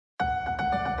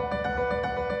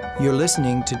You're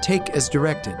listening to Take as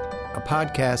Directed, a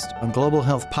podcast on global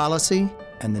health policy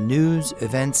and the news,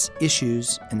 events,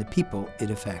 issues, and the people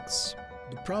it affects.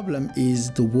 The problem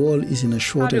is the world is in a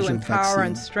shortage of vaccines. How to empower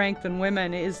and strengthen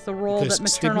women is the role that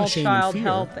maternal child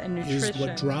health and nutrition is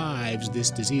what drives this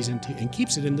disease and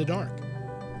keeps it in the dark.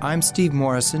 I'm Steve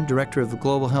Morrison, Director of the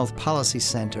Global Health Policy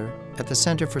Center at the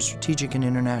Center for Strategic and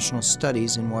International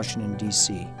Studies in Washington,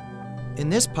 D.C. In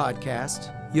this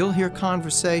podcast, you'll hear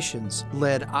conversations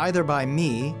led either by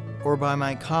me or by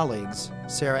my colleagues,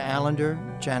 Sarah Allender,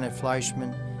 Janet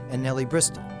Fleischman, and Nellie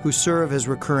Bristol, who serve as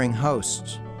recurring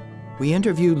hosts. We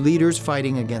interview leaders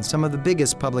fighting against some of the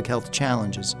biggest public health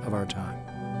challenges of our time.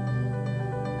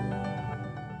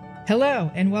 Hello,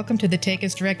 and welcome to the Take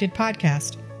as Directed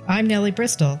podcast. I'm Nellie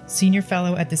Bristol, Senior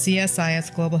Fellow at the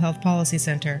CSIS Global Health Policy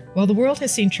Center. While the world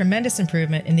has seen tremendous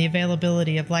improvement in the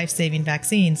availability of life-saving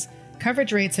vaccines,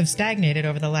 coverage rates have stagnated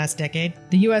over the last decade.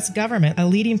 The U.S. government, a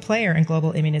leading player in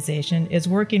global immunization, is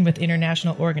working with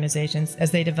international organizations as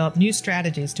they develop new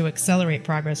strategies to accelerate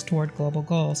progress toward global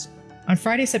goals. On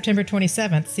Friday, September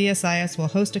 27th, CSIS will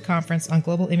host a conference on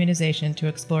global immunization to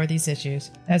explore these issues.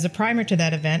 As a primer to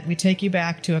that event, we take you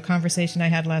back to a conversation I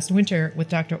had last winter with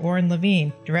Dr. Orin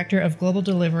Levine, Director of Global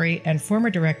Delivery and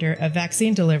former Director of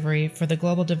Vaccine Delivery for the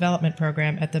Global Development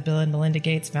Program at the Bill and Melinda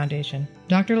Gates Foundation.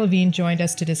 Dr. Levine joined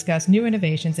us to discuss new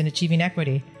innovations in achieving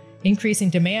equity, increasing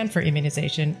demand for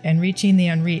immunization, and reaching the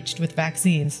unreached with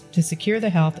vaccines to secure the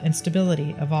health and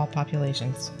stability of all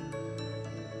populations.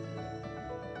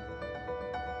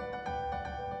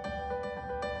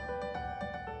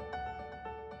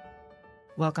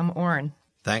 Welcome, Orin.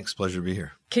 Thanks. Pleasure to be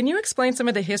here. Can you explain some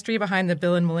of the history behind the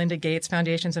Bill and Melinda Gates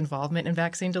Foundation's involvement in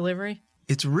vaccine delivery?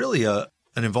 It's really an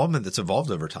involvement that's evolved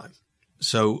over time.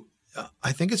 So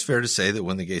I think it's fair to say that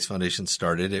when the Gates Foundation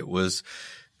started, it was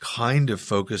kind of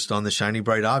focused on the shiny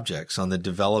bright objects, on the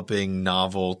developing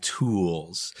novel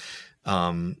tools.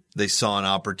 They saw an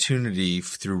opportunity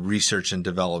through research and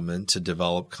development to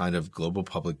develop kind of global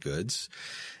public goods.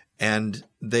 And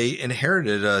they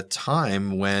inherited a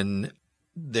time when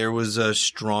there was a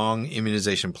strong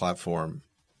immunization platform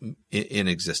in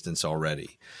existence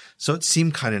already. So it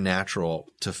seemed kind of natural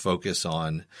to focus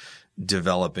on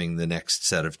developing the next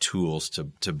set of tools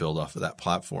to build off of that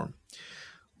platform.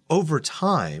 Over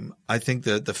time, I think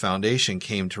that the foundation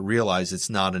came to realize it's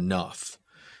not enough,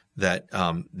 that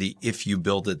the if you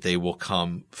build it, they will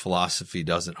come philosophy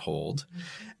doesn't hold.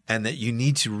 And that you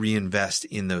need to reinvest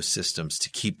in those systems to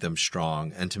keep them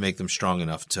strong and to make them strong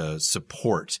enough to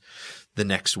support the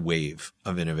next wave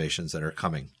of innovations that are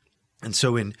coming. And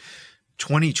so in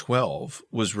 2012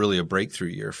 was really a breakthrough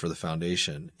year for the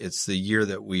foundation. It's the year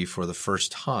that we, for the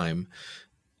first time,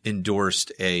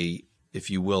 endorsed a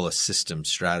system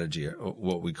strategy,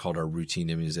 what we called our routine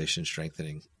immunization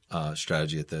strengthening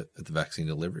strategy at the vaccine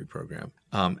delivery program.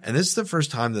 And this is the first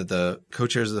time that the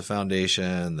co-chairs of the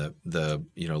foundation, the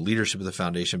leadership of the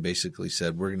foundation basically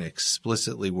said, we're going to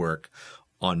explicitly work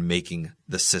on making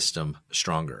the system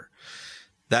stronger.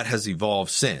 That has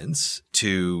evolved since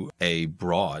to a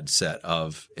broad set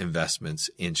of investments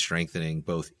in strengthening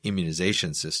both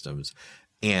immunization systems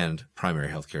and primary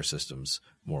healthcare systems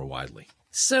more widely.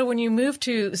 So when you move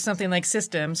to something like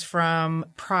systems from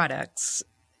products,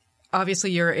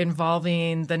 obviously you're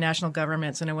involving the national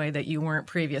governments in a way that you weren't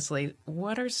previously.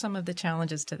 What are some of the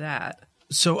challenges to that?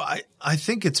 So I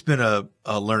think it's been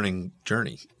a learning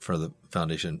journey for the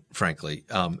foundation, frankly,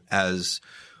 as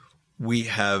we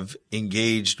have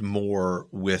engaged more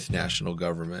with national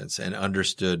governments and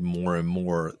understood more and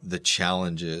more the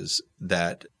challenges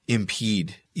that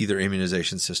impede either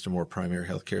immunization system or primary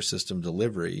healthcare system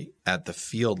delivery at the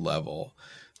field level.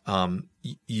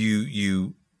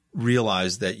 You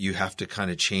realize that you have to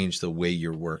kind of change the way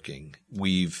you're working.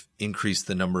 We've increased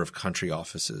the number of country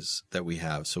offices that we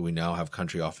have. So we now have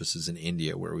country offices in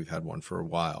India, where we've had one for a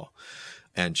while,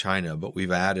 and China, but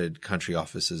we've added country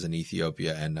offices in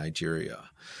Ethiopia and Nigeria.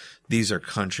 These are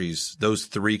countries, those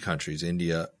three countries,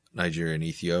 India, Nigeria, and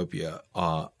Ethiopia,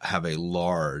 have a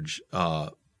large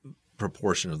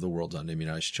proportion of the world's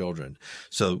unimmunized children.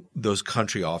 So those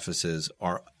country offices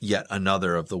are yet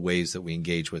another of the ways that we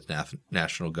engage with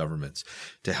national governments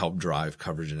to help drive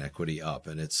coverage and equity up.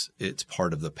 And it's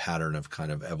part of the pattern of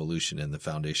kind of evolution in the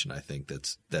foundation, I think,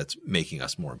 that's making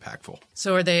us more impactful.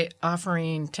 So are they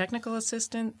offering technical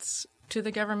assistance to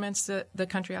the governments, the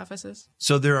country offices?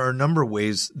 So there are a number of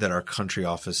ways that our country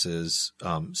offices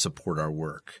support our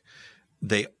work.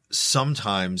 They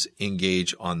sometimes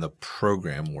engage on the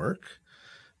program work.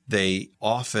 They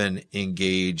often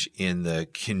engage in the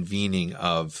convening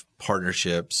of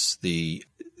partnerships, the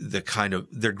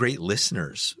they're great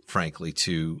listeners, frankly,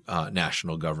 to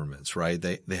national governments, right?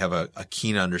 They have a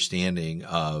keen understanding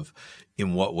of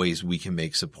in what ways we can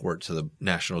make support to the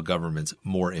national governments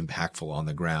more impactful on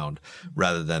the ground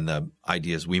rather than the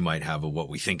ideas we might have of what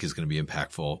we think is going to be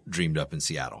impactful dreamed up in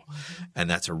Seattle. And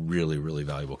that's a really, really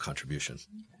valuable contribution.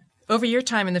 Over your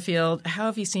time in the field, how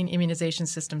have you seen immunization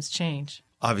systems change?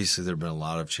 Obviously, there have been a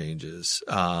lot of changes,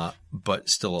 but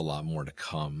still a lot more to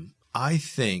come. I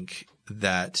think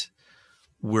that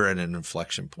we're at an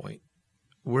inflection point.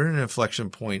 We're at an inflection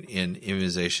point in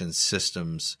immunization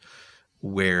systems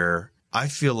where I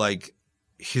feel like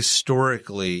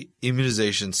historically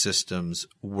immunization systems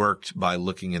worked by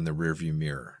looking in the rearview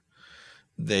mirror.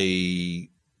 They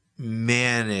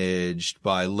managed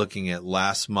by looking at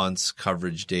last month's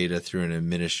coverage data through an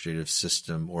administrative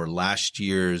system or last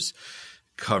year's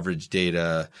coverage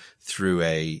data through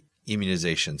a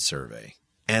immunization survey.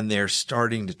 And they're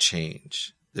starting to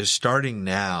change. They're starting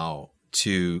now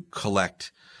to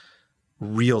collect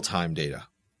real-time data.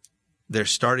 They're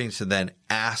starting to then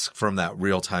ask from that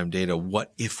real-time data,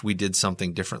 what if we did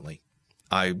something differently?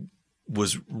 I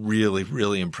was really,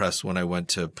 really impressed when I went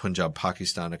to Punjab,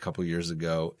 Pakistan a couple years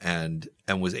ago and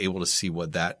was able to see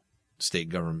what that state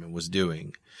government was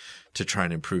doing to try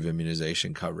and improve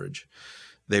immunization coverage.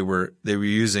 They were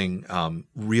using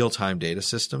real-time data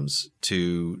systems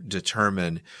to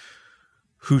determine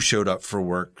who showed up for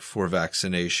work for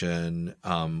vaccination,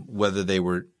 whether they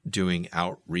were doing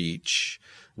outreach,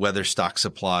 whether stock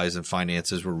supplies and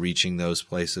finances were reaching those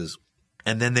places.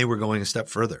 And then they were going a step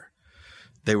further.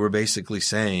 They were basically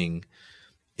saying,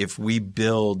 if we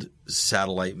build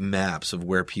satellite maps of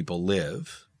where people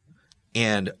live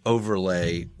and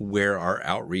overlay where our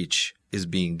outreach is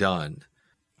being done,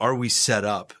 are we set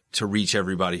up to reach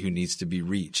everybody who needs to be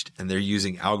reached? And they're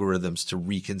using algorithms to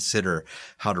reconsider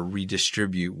how to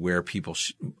redistribute where people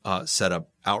set up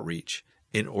outreach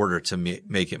in order to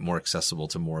make it more accessible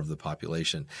to more of the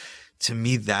population. To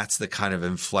me, that's the kind of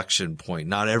inflection point.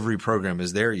 Not every program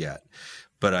is there yet,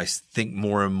 but I think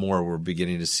more and more we're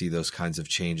beginning to see those kinds of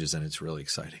changes, and it's really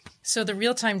exciting. So the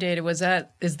real-time data, is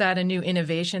that a new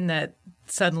innovation that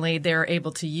suddenly they're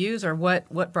able to use, or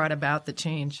what brought about the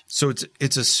change? So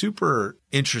it's a super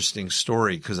interesting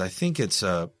story because I think it's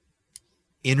a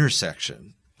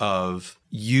intersection of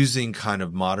using kind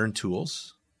of modern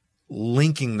tools,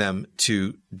 linking them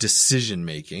to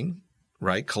decision-making,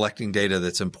 right? Collecting data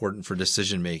that's important for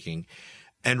decision-making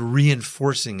and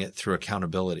reinforcing it through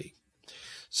accountability.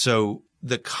 So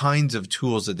the kinds of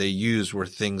tools that they use were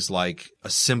things like a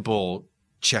simple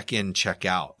check-in,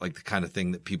 check-out, like the kind of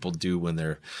thing that people do when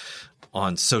they're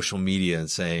on social media and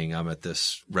saying, I'm at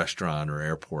this restaurant or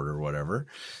airport or whatever.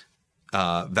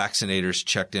 Vaccinators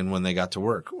checked in when they got to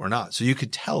work or not. So you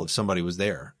could tell if somebody was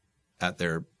there at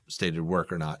their stated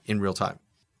work or not in real time.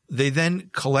 They then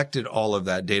collected all of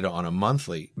that data on a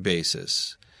monthly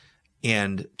basis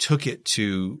and took it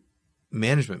to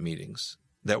management meetings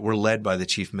that were led by the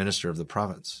chief minister of the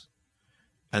province.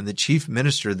 And the chief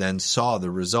minister then saw the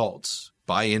results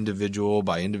by individual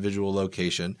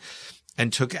location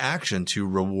and took action to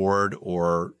reward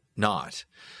or not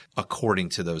according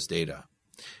to those data.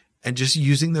 And just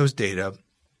using those data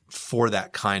for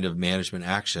that kind of management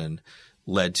action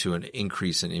led to an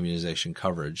increase in immunization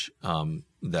coverage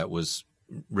that was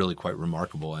really quite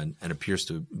remarkable and appears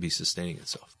to be sustaining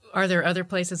itself. Are there other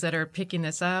places that are picking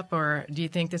this up, or do you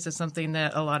think this is something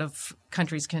that a lot of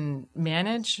countries can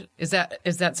manage? Is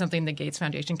that something the Gates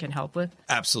Foundation can help with?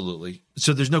 Absolutely.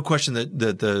 So there's no question that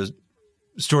the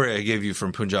story I gave you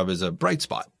from Punjab is a bright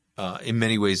spot, in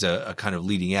many ways a kind of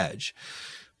leading edge,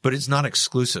 but it's not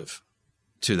exclusive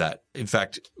to that. In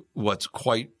fact, what's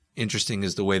quite interesting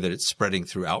is the way that it's spreading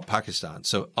throughout Pakistan.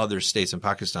 So other states in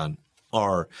Pakistan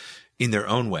are, in their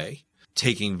own way,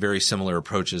 taking very similar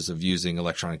approaches of using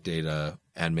electronic data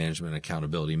and management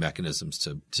accountability mechanisms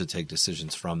to take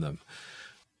decisions from them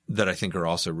that I think are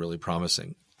also really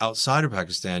promising. Outside of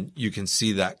Pakistan, you can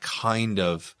see that kind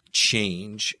of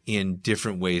change in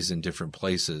different ways in different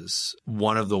places.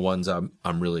 One of the ones I'm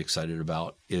really excited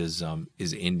about is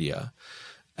India.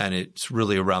 And it's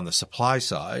really around the supply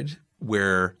side,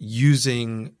 where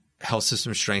using health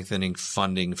system strengthening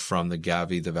funding from the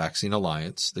Gavi, the Vaccine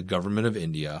Alliance, the government of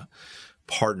India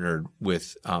partnered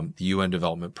with the UN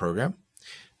Development Program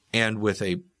and with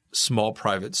a small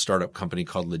private startup company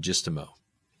called Logistimo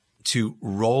to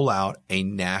roll out a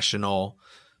national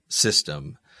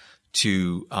system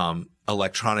to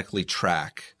electronically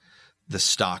track the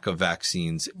stock of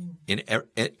vaccines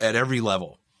at every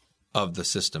level of the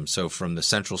system. So from the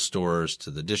central stores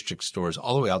to the district stores,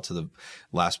 all the way out to the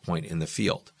last point in the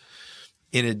field.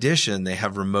 In addition, they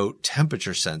have remote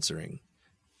temperature sensoring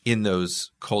in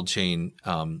those cold chain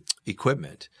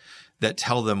equipment that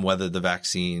tell them whether the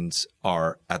vaccines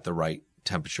are at the right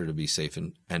temperature to be safe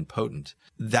and potent.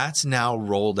 That's now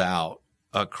rolled out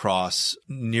across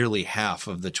nearly half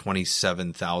of the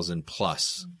 27,000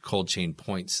 plus cold chain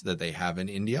points that they have in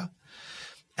India.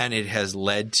 And it has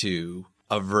led to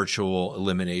a virtual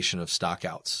elimination of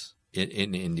stockouts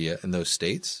in India in those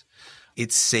states.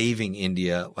 It's saving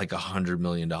India like $100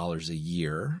 million a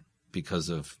year because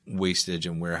of wastage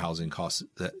and warehousing costs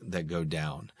that go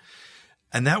down.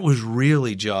 And that was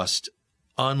really just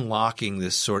unlocking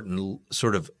this sort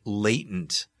of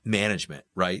latent management,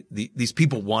 right? These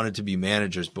people wanted to be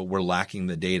managers, but were lacking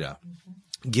the data.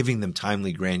 Giving them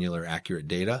timely, granular, accurate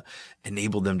data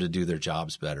enabled them to do their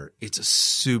jobs better. It's a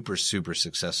super, super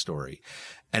success story.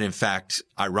 And in fact,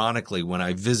 ironically, when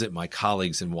I visit my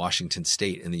colleagues in Washington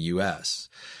State in the U.S.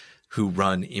 who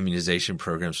run immunization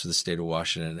programs for the state of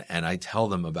Washington, and I tell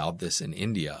them about this in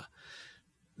India,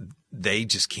 they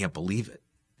just can't believe it.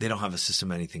 They don't have a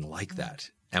system anything like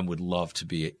that and would love to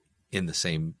be in the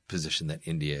same position that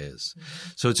India is.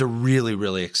 So it's a really,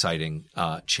 really exciting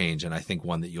change, and I think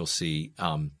one that you'll see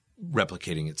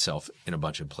replicating itself in a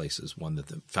bunch of places, one that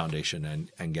the foundation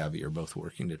and Gavi are both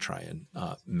working to try and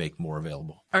make more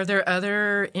available. Are there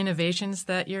other innovations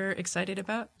that you're excited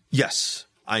about? Yes,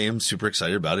 I am super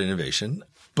excited about innovation,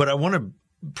 but I want to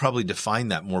probably define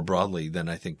that more broadly than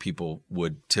I think people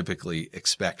would typically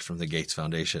expect from the Gates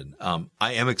Foundation.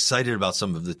 I am excited about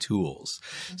some of the tools,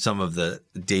 some of the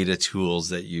data tools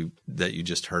that you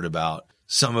just heard about,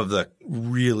 some of the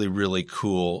really, really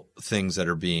cool things that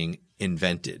are being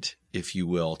invented, if you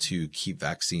will, to keep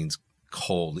vaccines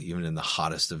cold, even in the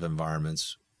hottest of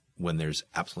environments when there's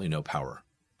absolutely no power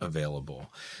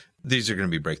available. These are going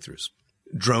to be breakthroughs.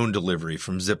 Drone delivery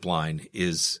from Zipline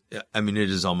it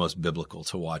is almost biblical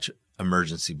to watch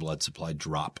emergency blood supply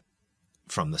drop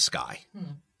from the sky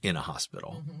in a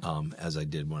hospital, as I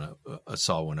did when I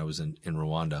saw when I was in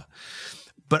Rwanda.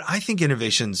 But I think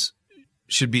innovations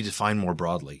should be defined more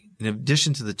broadly. In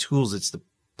addition to the tools, it's the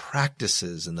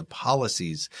practices and the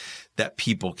policies that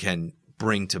people can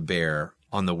bring to bear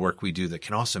on the work we do that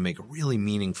can also make a really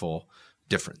meaningful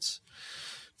difference.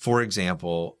 For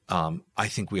example, I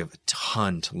think we have a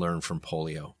ton to learn from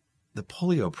polio. The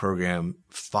polio program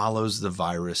follows the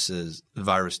virus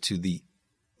to the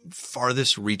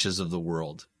farthest reaches of the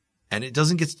world, and it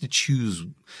doesn't get to choose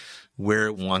where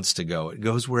it wants to go. It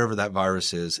goes wherever that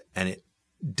virus is, and it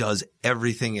does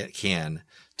everything it can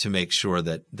to make sure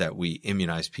that we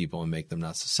immunize people and make them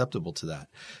not susceptible to that.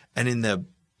 And in the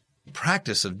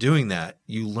practice of doing that,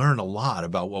 you learn a lot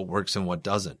about what works and what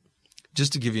doesn't.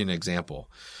 Just to give you an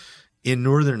example, in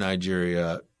northern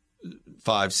Nigeria,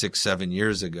 5, 6, 7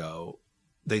 years ago,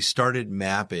 they started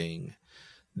mapping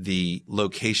the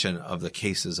location of the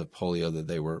cases of polio that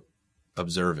they were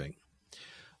observing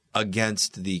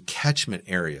against the catchment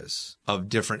areas of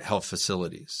different health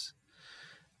facilities.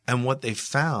 And what they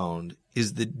found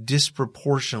is that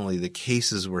disproportionately the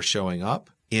cases were showing up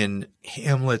in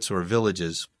hamlets or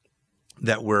villages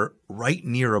that were right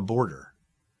near a border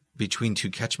between two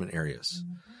catchment areas.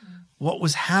 What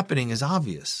was happening is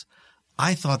obvious.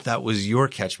 I thought that was your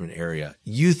catchment area.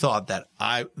 You thought that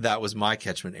that was my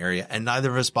catchment area, and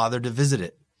neither of us bothered to visit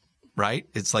it, right?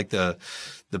 It's like the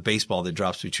baseball that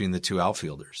drops between the two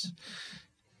outfielders.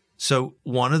 So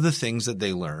one of the things that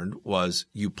they learned was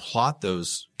you plot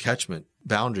those catchment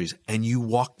boundaries and you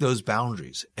walk those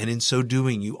boundaries. And in so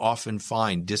doing, you often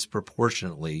find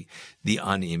disproportionately the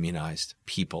unimmunized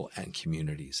people and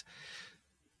communities.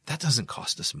 That doesn't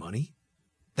cost us money.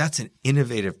 That's an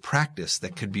innovative practice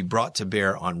that could be brought to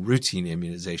bear on routine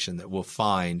immunization that will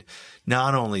find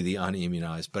not only the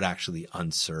unimmunized, but actually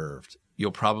unserved.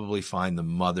 You'll probably find the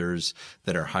mothers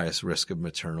that are highest risk of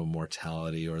maternal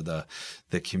mortality, or the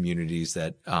communities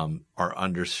that are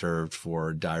underserved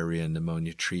for diarrhea and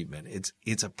pneumonia treatment.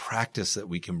 It's a practice that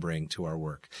we can bring to our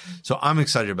work. So I'm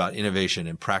excited about innovation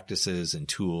and practices and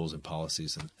tools and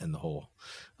policies and the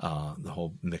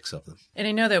whole mix of them. And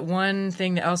I know that one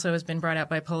thing that also has been brought out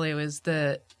by polio is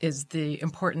the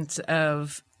importance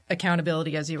of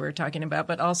accountability, as you were talking about,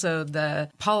 but also the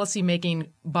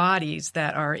policy-making bodies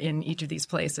that are in each of these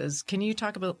places. Can you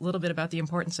talk a little bit about the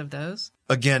importance of those?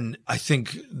 Again, I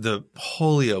think the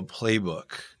polio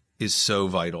playbook is so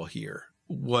vital here.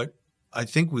 What I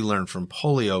think we learned from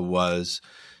polio was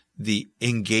the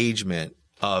engagement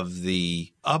of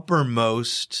the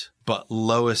uppermost but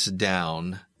lowest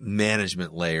down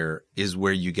management layer is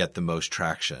where you get the most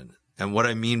traction. And what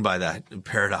I mean by that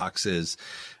paradox is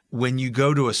when you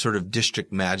go to a sort of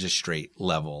district magistrate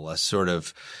level, a sort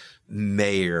of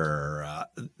mayor,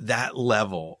 that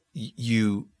level,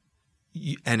 you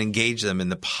and engage them in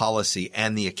the policy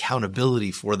and the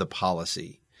accountability for the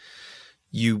policy,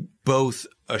 you both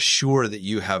assure that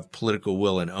you have political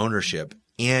will and ownership,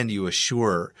 and you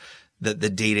assure that the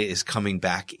data is coming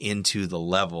back into the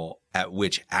level at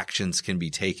which actions can be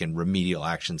taken, remedial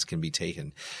actions can be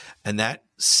taken. And that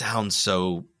sounds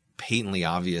so patently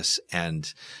obvious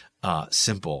and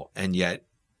simple, and yet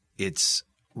it's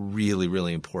really,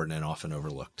 really important and often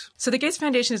overlooked. So the Gates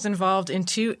Foundation is involved in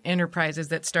 2 enterprises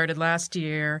that started last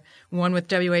year, one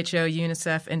with WHO,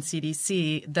 UNICEF, and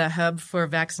CDC, the Hub for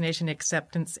Vaccination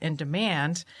Acceptance and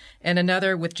Demand, and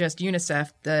another with just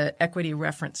UNICEF, the Equity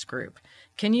Reference Group.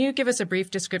 Can you give us a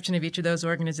brief description of each of those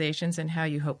organizations and how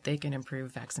you hope they can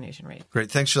improve vaccination rates?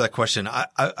 Great. Thanks for that question.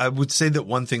 I would say that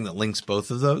one thing that links both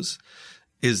of those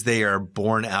is they are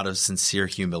born out of sincere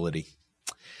humility.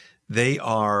 They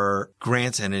are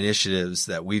grants and initiatives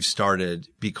that we've started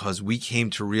because we came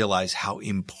to realize how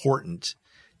important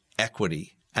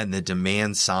equity and the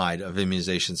demand side of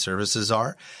immunization services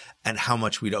are, and how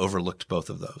much we'd overlooked both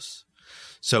of those.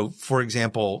 So, for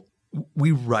example,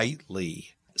 we rightly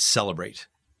celebrate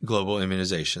global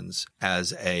immunizations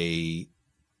as a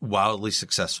wildly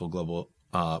successful global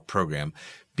program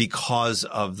because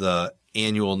of the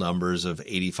annual numbers of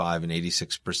 85 and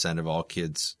 86% of all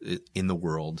kids in the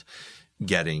world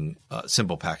getting a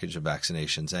simple package of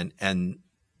vaccinations. And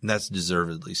that's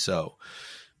deservedly so.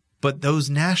 But those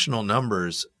national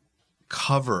numbers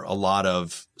cover a lot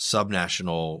of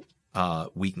subnational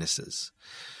weaknesses.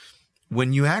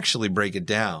 When you actually break it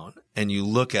down and you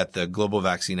look at the Global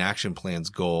Vaccine Action Plan's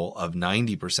goal of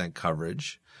 90%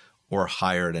 coverage or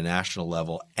higher at a national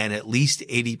level and at least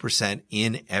 80%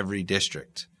 in every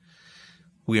district,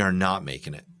 we are not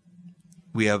making it.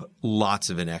 We have lots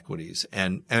of inequities.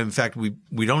 And in fact, we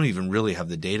don't even really have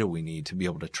the data we need to be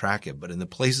able to track it. But in the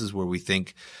places where we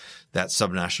think that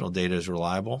subnational data is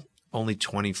reliable, only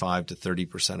 25 to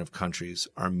 30% of countries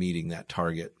are meeting that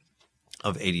target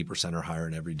of 80% or higher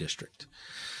in every district.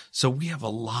 So we have a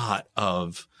lot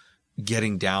of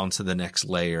getting down to the next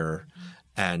layer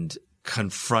and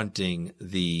confronting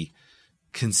the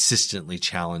consistently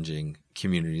challenging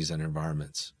communities and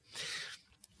environments.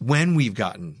 When we've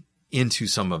gotten into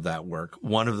some of that work,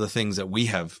 one of the things that we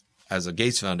have as a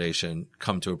Gates Foundation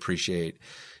come to appreciate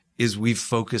is we've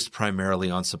focused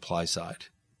primarily on supply side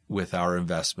with our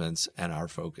investments and our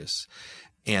focus.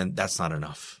 And that's not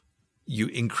enough. You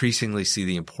increasingly see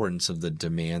the importance of the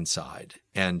demand side.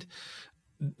 And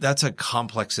that's a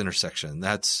complex intersection.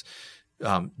 That's,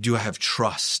 do I have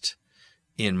trust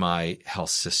in my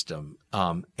health system?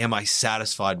 Am I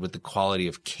satisfied with the quality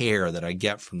of care that I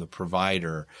get from the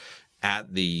provider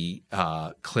at the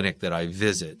clinic that I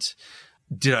visit?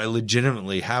 Did I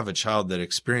legitimately have a child that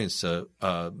experienced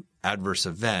a adverse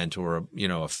event or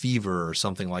a fever or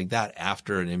something like that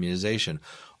after an immunization?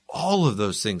 All of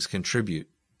those things contribute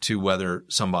to whether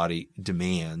somebody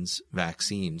demands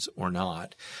vaccines or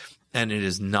not. And it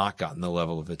has not gotten the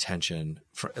level of attention,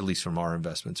 at least from our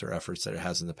investments or efforts, that it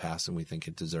has in the past, and we think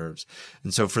it deserves.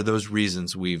 And so for those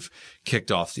reasons, we've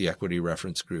kicked off the Equity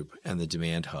Reference Group and the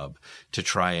Demand Hub to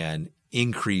try and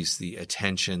increase the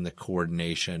attention, the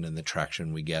coordination, and the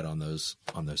traction we get on those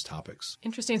topics.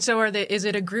 Interesting. So is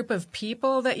it a group of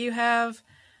people that you have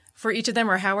for each of them,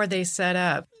 or how are they set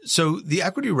up? So the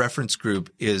Equity Reference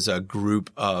Group is a group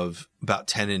of about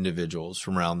 10 individuals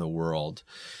from around the world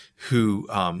who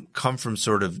come from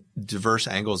sort of diverse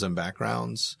angles and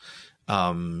backgrounds,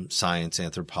 science,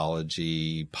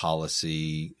 anthropology,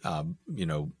 policy,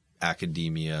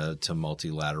 academia to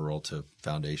multilateral to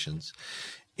foundations.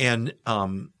 And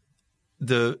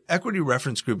the Equity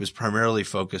Reference Group is primarily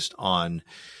focused on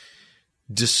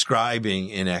describing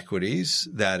inequities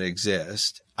that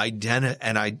exist,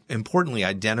 importantly,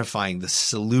 identifying the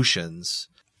solutions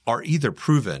are either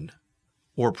proven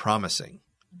or promising,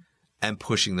 and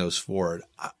pushing those forward.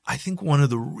 I think one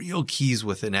of the real keys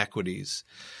with inequities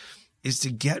is to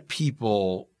get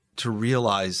people to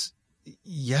realize,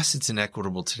 yes, it's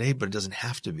inequitable today, but it doesn't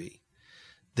have to be.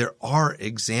 There are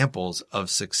examples of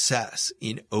success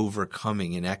in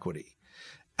overcoming inequity,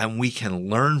 and we can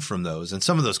learn from those. And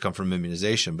some of those come from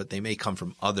immunization, but they may come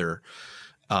from other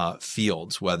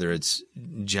fields, whether it's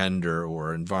gender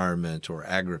or environment or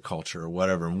agriculture or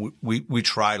whatever. And we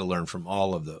try to learn from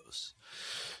all of those.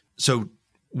 So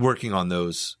working on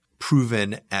those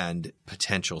proven and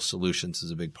potential solutions is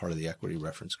a big part of the Equity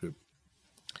Reference Group.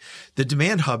 The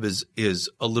Demand Hub is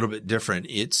a little bit different.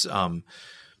 It's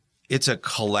a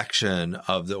collection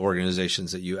of the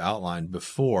organizations that you outlined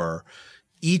before,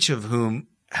 each of whom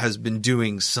has been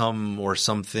doing some or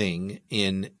something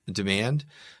in demand,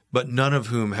 but none of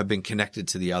whom have been connected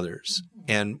to the others.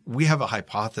 And we have a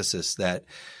hypothesis that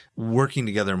working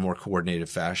together in more coordinated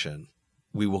fashion,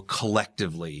 we will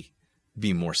collectively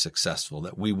be more successful,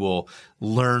 that we will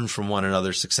learn from one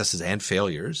another's successes and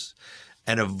failures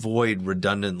and avoid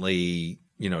redundantly,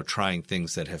 trying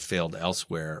things that have failed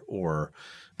elsewhere, or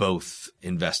both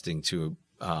investing to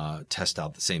test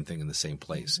out the same thing in the same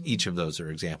place. Each of those are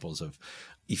examples of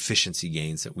efficiency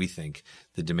gains that we think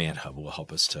the demand hub will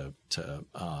help us to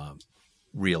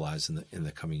realize in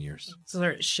the coming years. So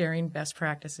they're sharing best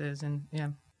practices and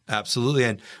Absolutely.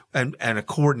 And a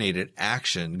coordinated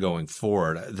action going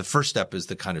forward. The first step is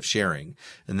the kind of sharing.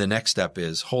 And the next step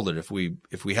is, hold it, if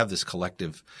we have this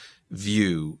collective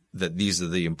view that these are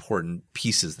the important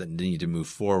pieces that need to move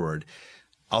forward,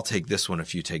 I'll take this one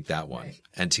if you take that one. Right.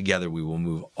 And together we will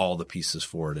move all the pieces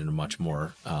forward in a much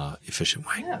more efficient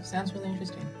way. Yeah, sounds really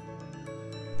interesting.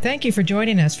 Thank you for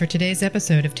joining us for today's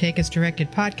episode of Take As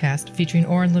Directed podcast featuring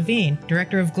Orin Levine,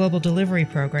 Director of Global Delivery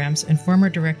Programs and former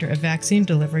Director of Vaccine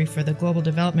Delivery for the Global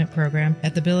Development Program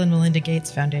at the Bill and Melinda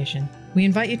Gates Foundation. We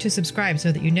invite you to subscribe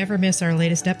so that you never miss our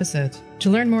latest episodes.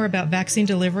 To learn more about vaccine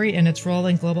delivery and its role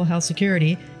in global health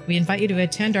security, we invite you to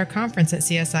attend our conference at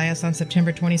CSIS on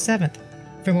September 27th.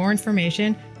 For more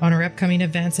information on our upcoming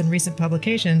events and recent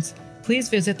publications, please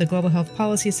visit the Global Health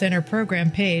Policy Center program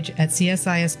page at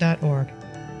csis.org.